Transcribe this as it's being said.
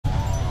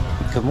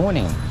Good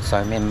morning. So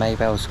I'm in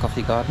Maybell's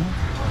coffee garden.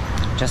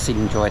 Just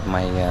enjoyed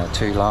my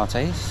 2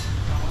 lattes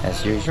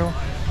as usual,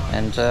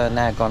 and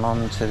now gone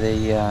on to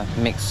the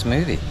mixed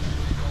smoothie,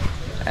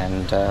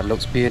 and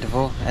looks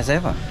beautiful as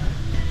ever.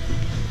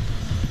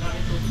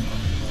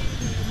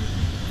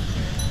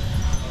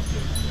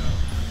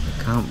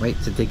 Can't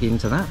wait to dig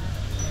into that.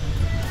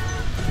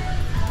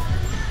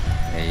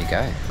 There you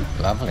go,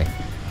 lovely.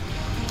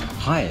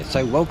 Hi,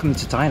 so welcome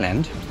to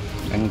Thailand,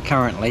 and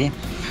currently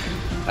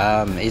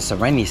it's a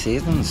rainy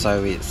season,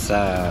 so it's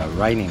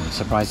raining,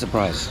 surprise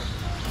surprise.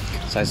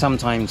 So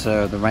sometimes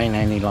the rain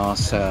only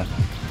lasts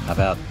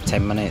about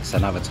 10 minutes,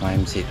 and other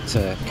times it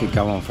could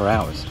go on for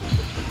hours.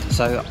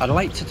 So I'd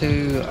like to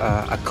do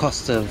a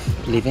cost of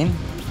living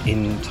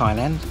in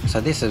Thailand.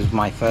 So this is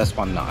my first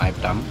one that I've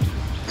done,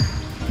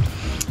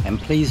 and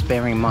please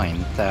bear in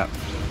mind that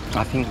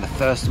I think the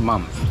first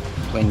month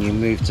when you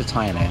move to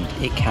Thailand,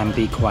 it can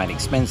be quite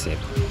expensive.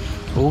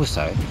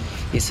 Also,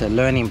 it's a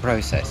learning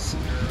process,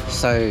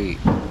 so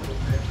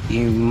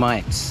you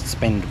might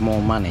spend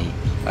more money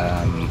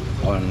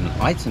on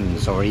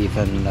items or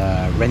even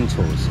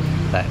rentals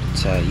that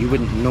you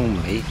wouldn't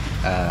normally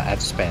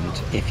have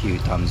spent if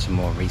you'd done some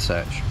more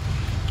research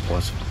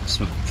or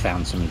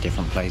found some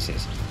different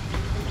places.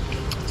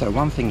 So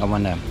one thing I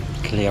want to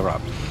clear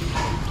up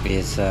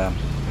is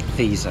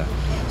visa.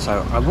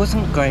 So I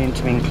wasn't going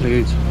to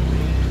include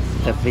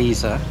the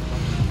visa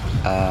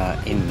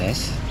in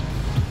this,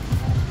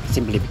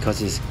 simply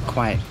because it's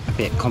quite a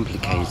bit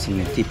complicated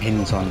and it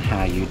depends on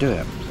how you do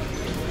it.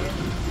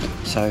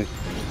 So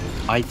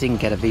I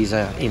didn't get a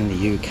visa in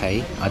the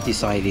UK. I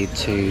decided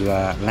to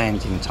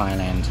land in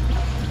Thailand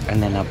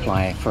and then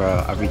apply for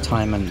a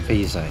retirement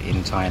visa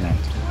in Thailand.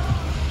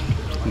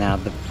 Now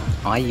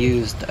I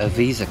used a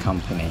visa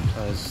company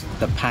because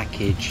the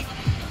package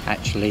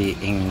actually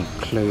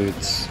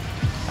includes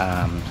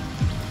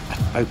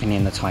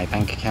opening a Thai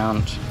bank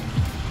account.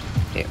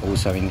 It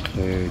also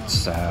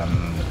includes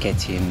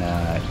getting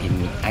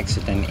in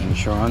accident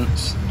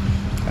insurance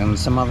and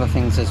some other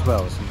things as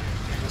well.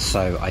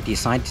 So I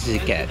decided to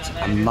get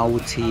a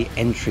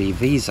multi-entry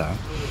visa,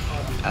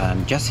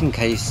 just in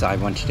case I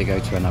wanted to go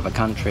to another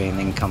country and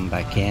then come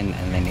back in,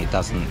 and then it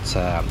doesn't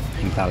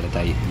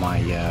invalidate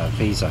my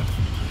visa.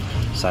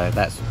 So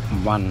that's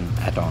one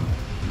add-on.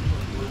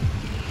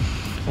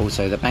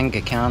 Also the bank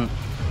account,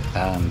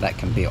 that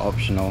can be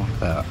optional,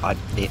 but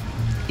it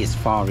is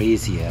far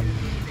easier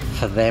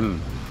for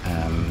them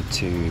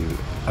to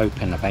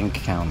open a bank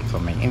account for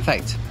me. In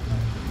fact,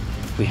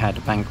 we had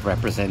a bank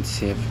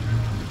representative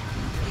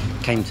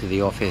came to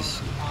the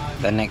office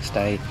the next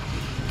day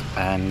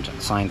and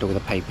signed all the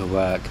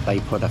paperwork. They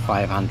put a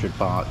 500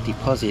 baht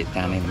deposit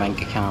down in the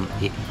bank account.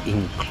 It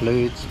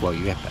includes, well,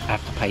 you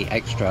have to pay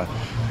extra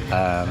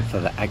for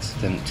the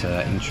accident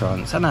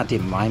insurance, and I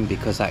didn't mind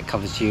because that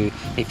covers you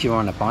if you're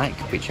on a bike,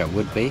 which I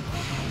would be.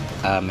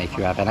 If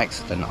you have an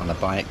accident on a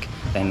bike,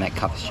 then that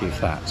covers you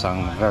for that. So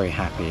I'm very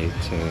happy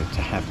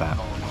to have that.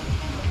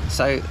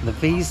 So the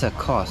visa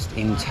cost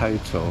in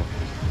total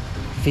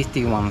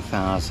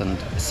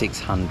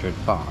 51,600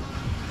 baht,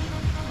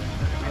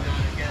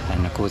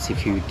 and of course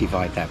if you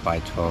divide that by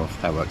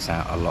 12, that works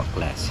out a lot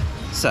less.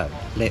 So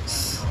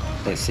let's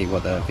see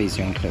what the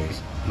visa includes.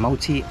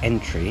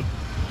 Multi-entry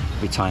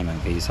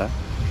retirement visa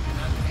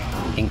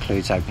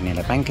includes opening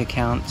a bank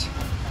account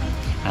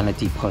and a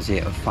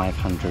deposit of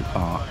 500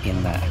 baht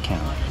in that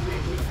account.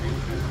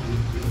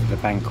 The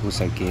bank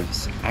also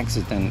gives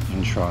accident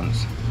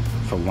insurance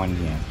for 1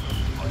 year.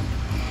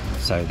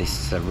 So this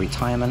is a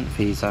retirement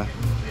visa,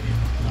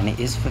 and it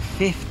is for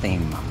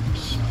 15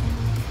 months.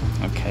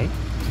 Okay,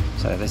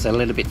 so that's a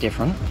little bit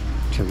different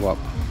to what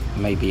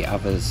maybe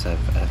others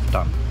have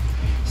done.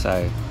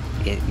 So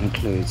it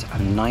includes a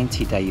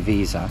 90-day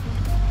visa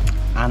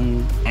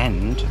and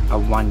a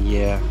 1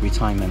 year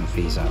retirement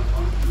visa.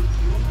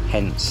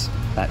 Hence,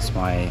 that's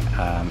why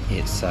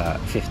it's a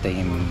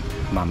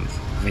 15-month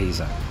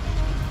visa.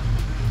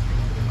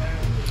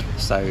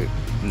 So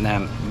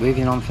now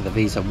moving on for the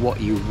visa, what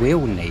you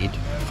will need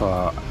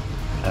for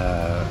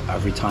a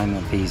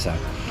retirement visa,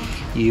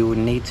 you will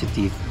need to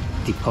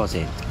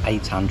deposit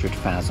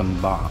 800,000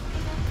 baht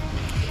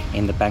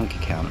in the bank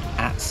account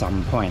at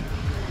some point.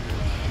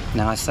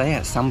 Now I say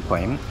at some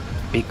point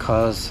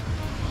because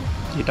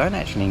you don't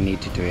actually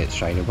need to do it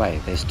straight away.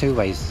 There's two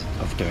ways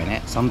of doing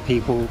it. Some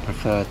people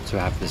prefer to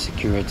have the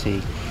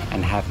security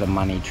and have the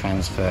money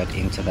transferred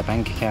into the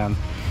bank account,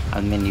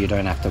 and then you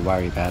don't have to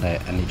worry about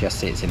it and it just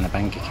sits in the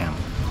bank account.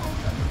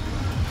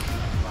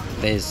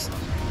 There's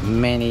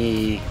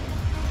many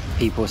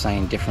people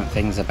saying different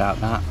things about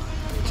that.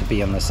 To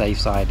be on the safe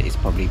side, it's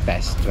probably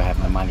best to have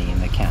the money in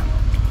the account.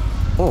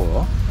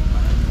 Or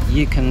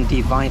you can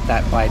divide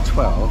that by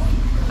 12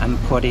 and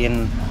put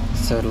in,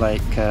 so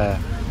like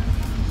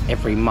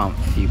every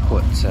month you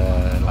put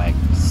like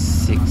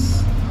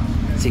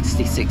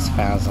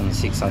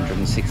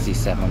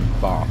 66,667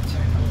 baht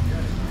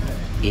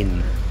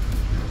in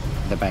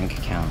the bank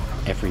account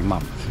every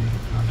month,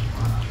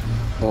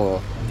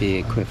 or the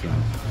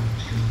equivalent.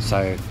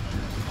 So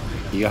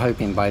you're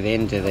hoping by the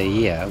end of the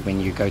year, when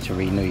you go to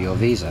renew your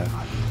visa,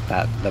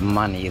 that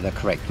the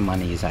correct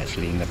money is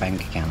actually in the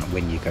bank account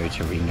when you go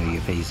to renew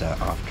your visa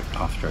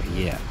after a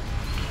year.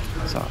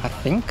 So I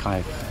think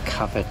I've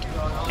covered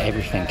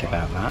everything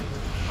about that.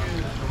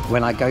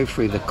 When I go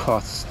through the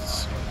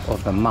costs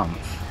of the month,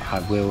 I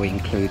will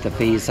include the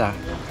visa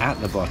at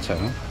the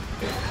bottom,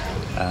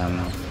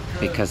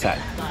 because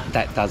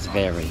that does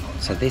vary.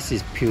 So this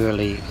is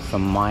purely for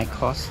my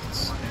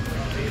costs,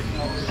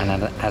 and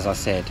as I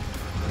said,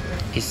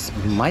 it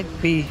might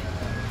be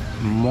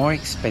more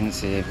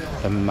expensive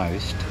than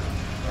most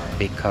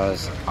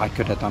because I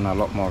could have done a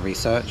lot more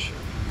research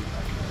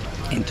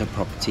into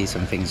properties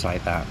and things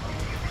like that.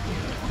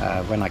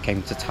 When I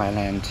came to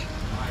Thailand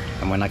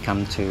and when I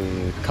come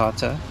to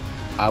Qatar,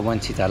 I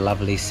wanted a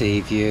lovely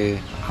sea view.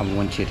 I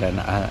wanted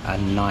a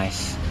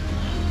nice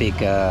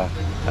bigger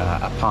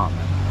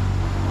apartment,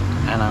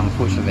 and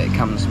unfortunately it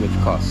comes with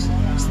costs.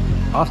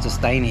 After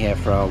staying here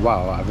for a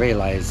while, I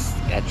realized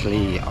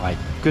actually I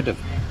could have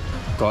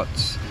got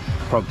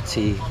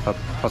property for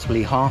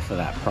possibly half of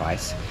that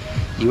price.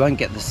 You won't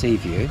get the sea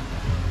view,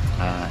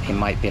 it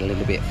might be a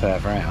little bit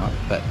further out,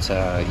 but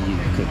you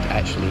could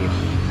actually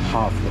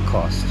half the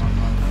cost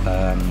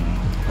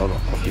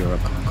of your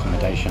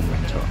accommodation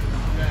rental.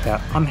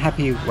 I'm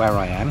happy where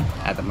I am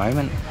at the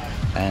moment,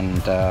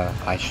 and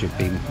I should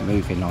be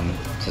moving on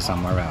to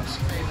somewhere else.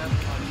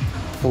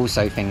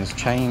 Also things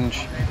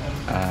change,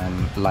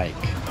 like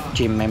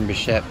gym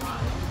membership.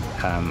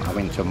 I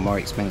went to a more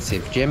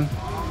expensive gym,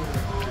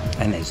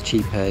 and there's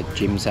cheaper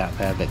gyms out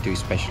there that do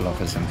special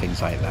offers and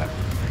things like that.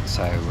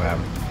 So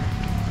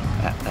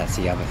that's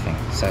the other thing.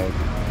 So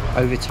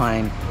over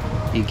time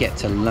you get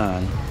to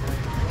learn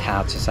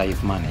how to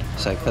save money.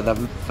 So for the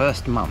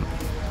first month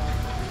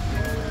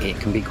it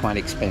can be quite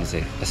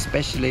expensive,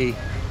 especially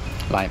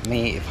like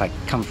me. If I've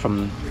come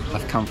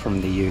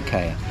from the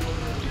UK,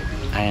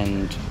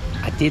 and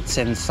I did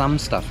send some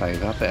stuff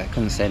over, but I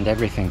couldn't send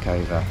everything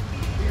over.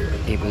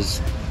 It was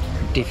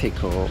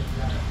difficult,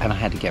 and I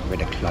had to get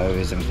rid of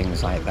clothes and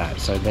things like that.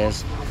 So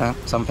there's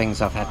some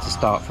things I've had to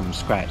start from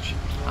scratch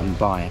and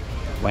buy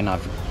when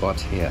I've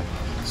got here.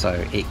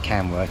 So it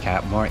can work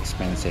out more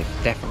expensive,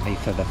 definitely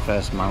for the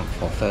first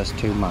month or first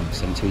 2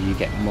 months until you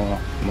get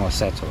more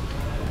settled.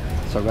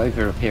 So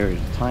over a period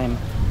of time,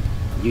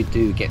 you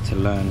do get to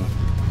learn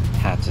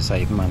how to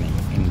save money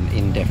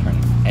in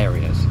different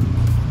areas.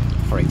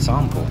 For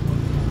example,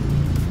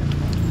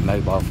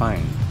 mobile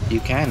phone. You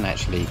can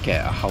actually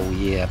get a whole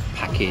year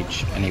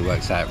package, and it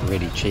works out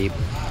really cheap.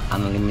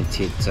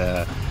 Unlimited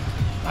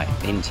like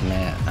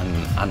internet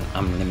and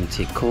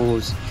unlimited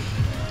calls.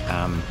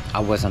 I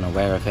wasn't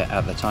aware of it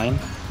at the time,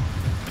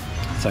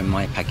 so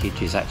my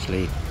package is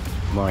actually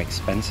more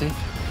expensive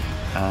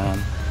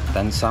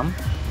than some.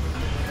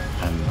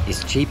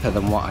 It's cheaper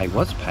than what I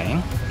was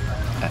paying,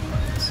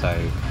 so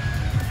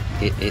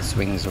it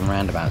swings and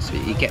roundabouts. So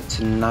you get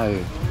to know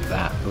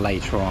that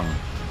later on,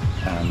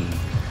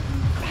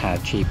 how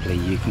cheaply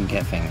you can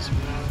get things.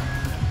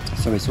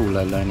 So it's all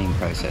a learning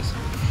process.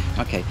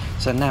 Okay,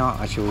 so now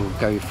I shall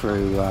go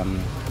through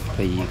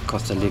the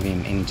cost of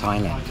living in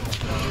Thailand.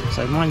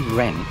 So my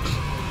rent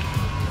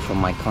for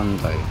my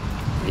condo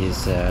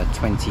is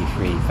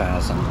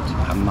 23,000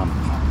 a month.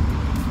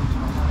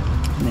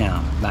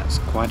 Now that's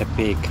quite a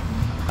big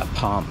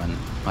apartment.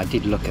 I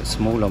did look at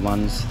smaller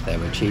ones, they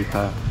were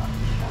cheaper.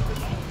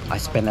 I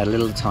spent a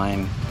little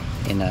time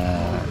in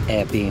a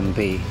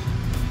Airbnb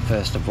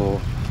first of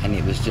all, and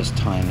it was just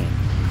tiny,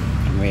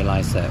 and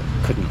realized that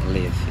I couldn't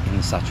live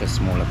in such a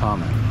small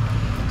apartment.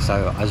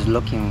 So I was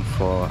looking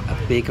for a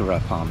bigger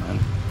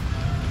apartment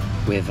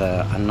with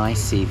a nice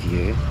sea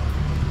view.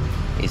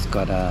 It's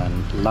got a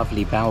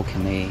lovely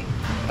balcony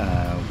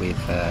with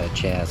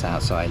chairs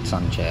outside,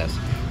 sun chairs,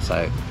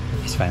 so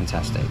it's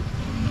fantastic.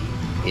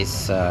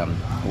 It's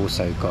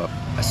also got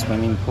a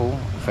swimming pool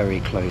very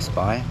close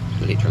by.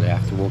 Literally I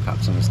have to walk up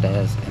some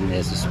stairs and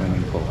there's a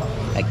swimming pool.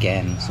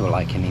 Again, sort of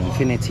like an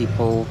infinity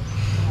pool,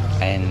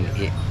 and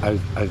it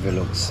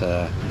overlooks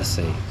the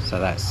sea, so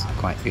that's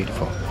quite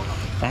beautiful.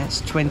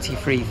 That's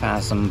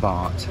 23,000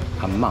 baht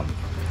a month,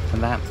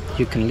 and that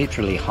you can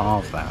literally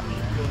halve that.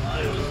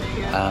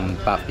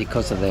 But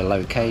because of the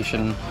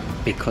location,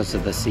 because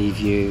of the sea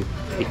view,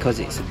 because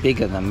it's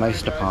bigger than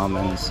most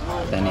apartments,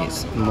 then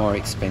it's more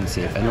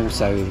expensive. And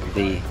also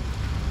the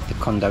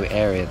condo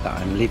area that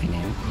I'm living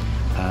in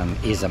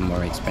is a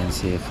more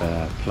expensive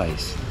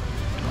place.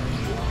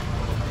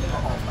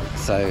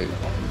 So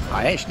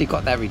I actually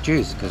got that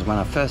reduced, because when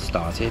I first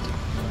started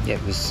it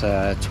was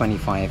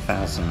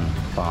 25,000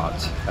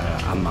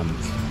 baht a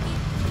month.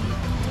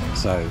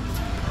 So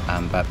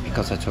but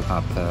because I took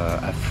up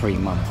a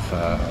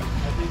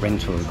 3-month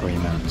rental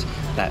agreement,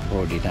 that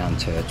brought it down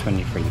to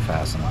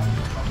 23,000.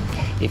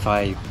 If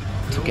I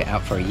took it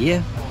out for a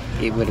year,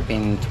 it would have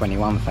been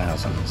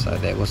 21,000, so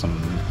there wasn't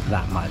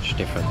that much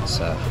difference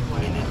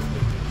in it.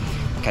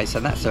 Okay, so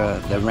that's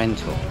the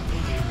rental.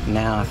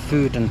 Now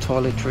food and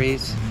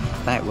toiletries,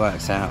 that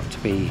works out to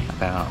be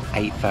about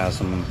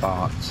 8,000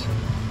 baht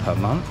per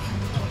month.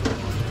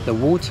 The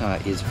water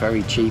is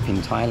very cheap in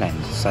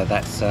Thailand, so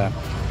that's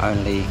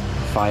only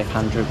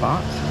 500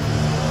 baht.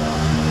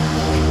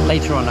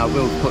 Later on, I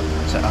will put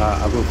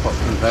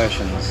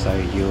conversions so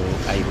you're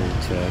able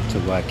to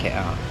work it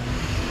out.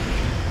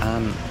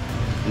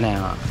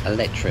 Now,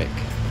 electric.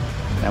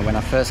 Now, when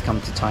I first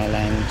come to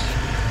Thailand,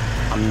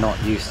 I'm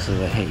not used to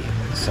the heat,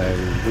 so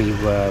we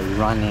were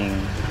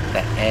running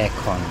the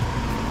aircon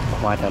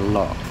quite a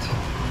lot.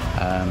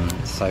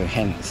 So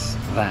hence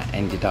that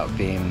ended up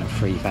being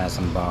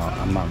 3,000 baht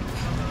a month.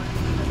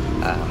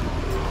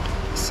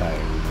 So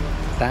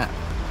that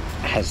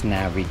has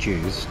now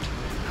reduced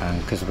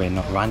because we're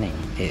not running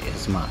it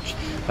as much.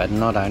 But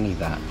not only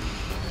that,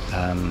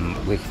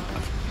 we've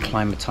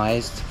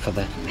climatized for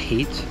the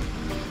heat,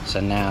 so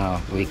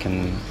now we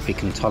can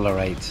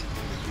tolerate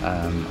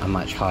a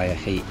much higher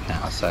heat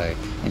now. So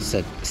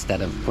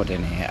instead of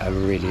putting it at a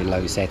really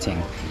low setting,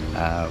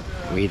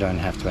 we don't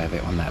have to have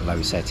it on that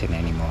low setting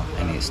anymore,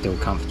 and it's still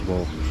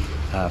comfortable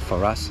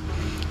for us.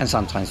 And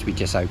sometimes we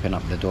just open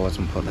up the doors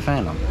and put the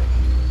fan on,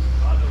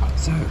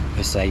 so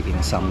we're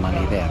saving some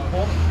money there.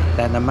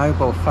 Then the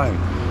mobile phone,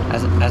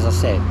 as I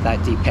said,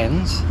 that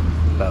depends,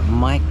 but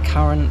my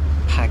current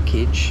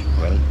package,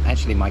 well,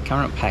 actually my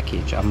current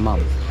package a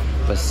month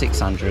was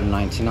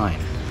 699,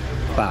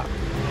 but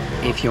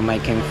if you're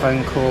making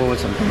phone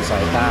calls and things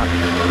like that,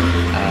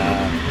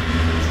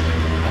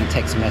 and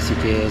text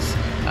messages,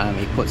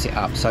 it puts it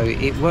up. So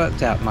it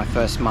worked out my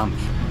first month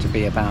to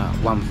be about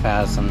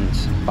 1,000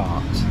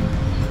 baht.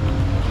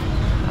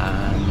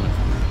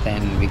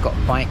 Then we got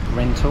bike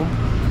rental.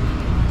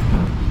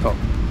 Got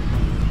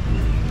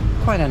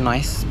quite a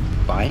nice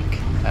bike.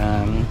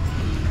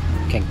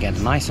 Can get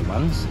nicer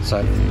ones.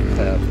 So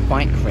the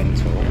bike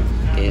rental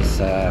is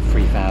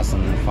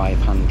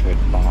 3,500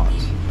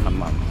 baht a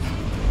month.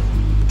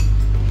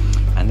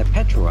 And the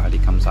petrol only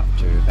comes up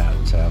to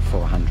about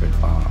 400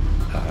 baht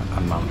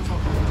a month.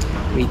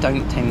 We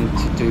don't tend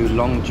to do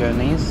long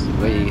journeys.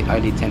 We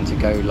only tend to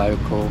go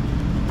local.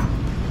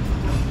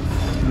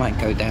 Might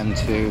go down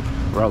to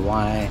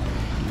Rawai,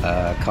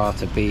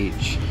 Carter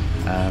Beach,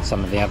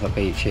 some of the other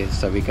beaches.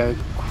 So we go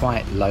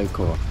quite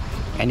local.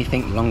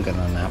 Anything longer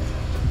than that,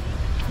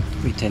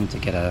 we tend to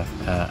get a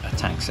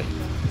taxi.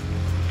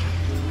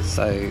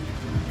 So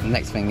the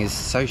next thing is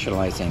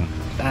socializing.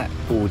 That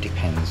all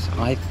depends.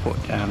 I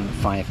put down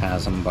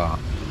 5,000 baht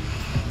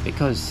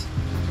because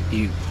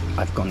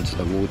I've gone to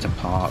the water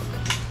park,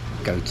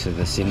 go to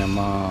the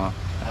cinema,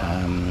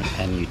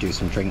 and you do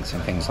some drinks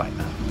and things like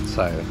that.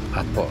 So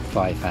I put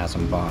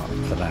 5,000 baht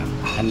for that,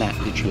 and that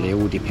literally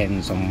all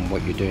depends on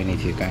what you're doing.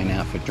 If you're going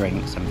out for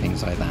drinks and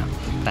things like that,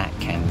 that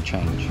can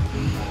change.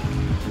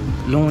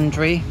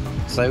 Laundry.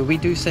 So we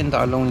do send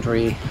our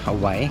laundry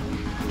away.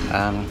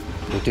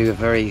 We'll do a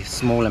very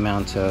small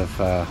amount of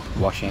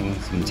washing,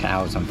 some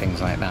towels and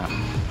things like that,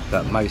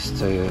 but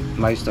most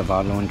of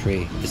our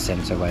laundry is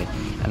sent away,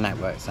 and that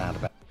works out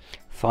about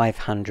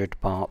 500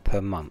 baht per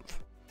month.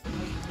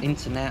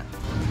 Internet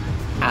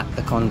at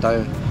the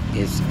condo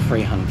is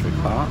 300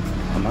 baht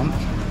a month.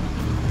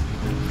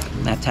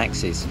 Now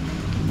taxis,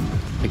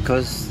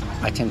 because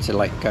I tend to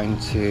like going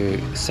to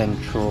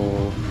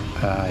central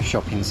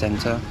shopping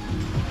centre,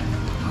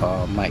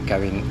 or might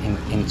go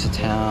into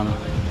town.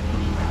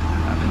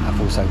 I've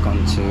also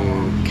gone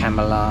to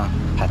Kamala,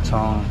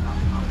 Patong,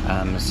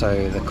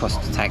 so the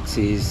cost of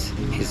taxis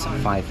is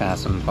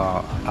 5,000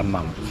 baht a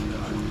month.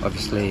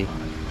 Obviously,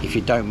 if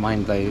you don't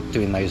mind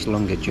doing those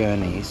longer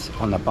journeys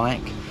on the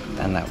bike,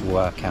 then that will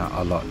work out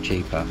a lot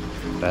cheaper.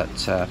 But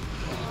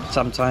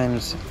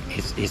sometimes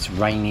it's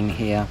raining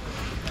here,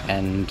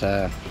 and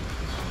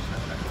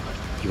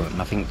you've got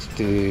nothing to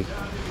do,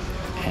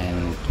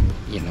 and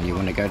you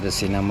want to go to the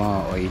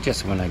cinema, or you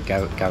just want to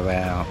go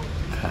out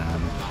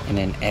in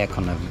an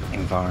aircon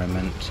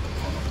environment,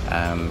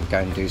 go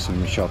and do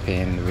some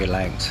shopping,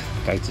 relax,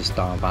 go to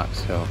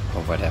Starbucks or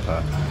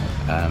whatever,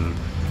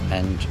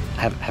 and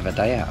have a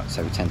day out.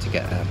 So we tend to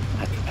get a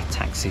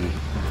taxi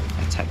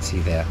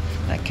there.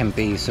 That can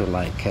be sort of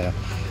like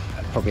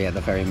probably at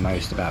the very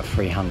most about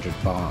 300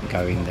 baht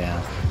going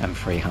there and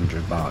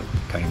 300 baht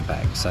going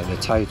back. So the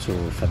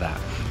total for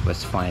that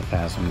was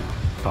 5,000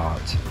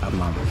 baht a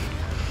month.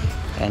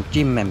 And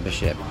gym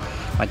membership.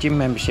 My gym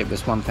membership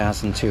was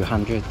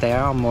 1,200. There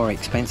are more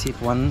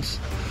expensive ones,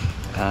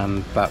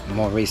 but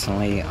more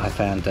recently I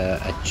found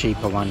a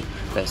cheaper one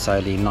that's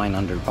only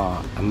 900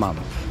 baht a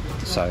month.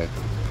 So,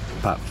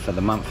 but for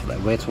the month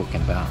that we're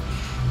talking about,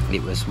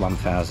 it was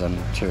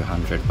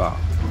 1,200 baht.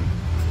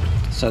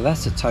 So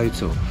that's a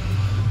total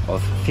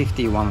of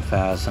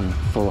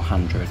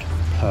 51,400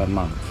 per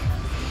month,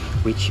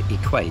 which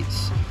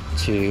equates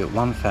to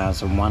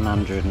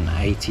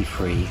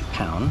 1,183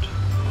 pound,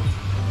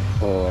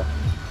 or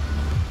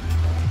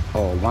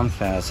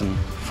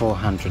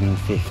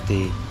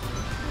 1,450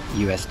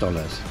 US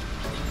dollars.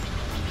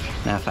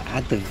 Now if I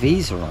add the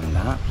visa on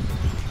that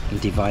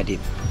and divide it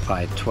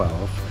by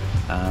 12,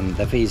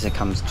 the visa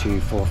comes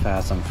to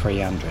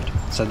 4,300.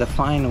 So the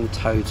final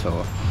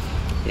total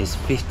is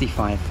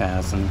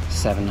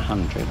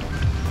 55,700.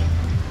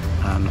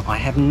 I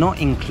have not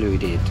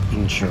included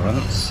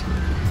insurance,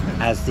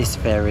 as this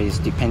varies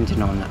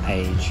depending on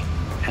age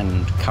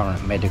and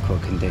current medical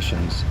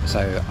conditions.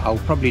 So I'll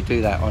probably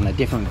do that on a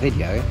different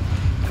video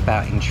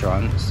about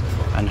insurance,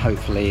 and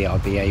hopefully I'll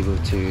be able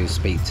to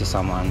speak to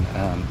someone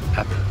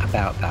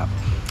about that,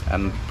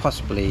 and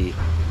possibly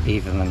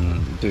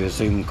even do a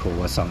Zoom call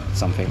or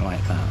something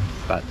like that.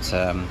 But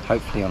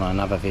hopefully on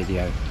another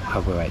video I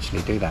will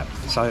actually do that.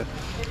 So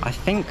I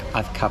think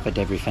I've covered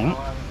everything.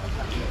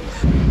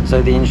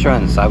 So the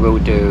insurance, I will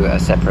do a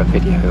separate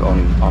video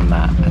on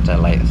that at a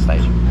later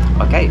stage.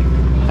 Okay,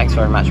 thanks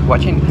very much for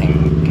watching,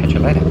 and catch you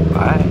later.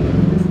 Bye.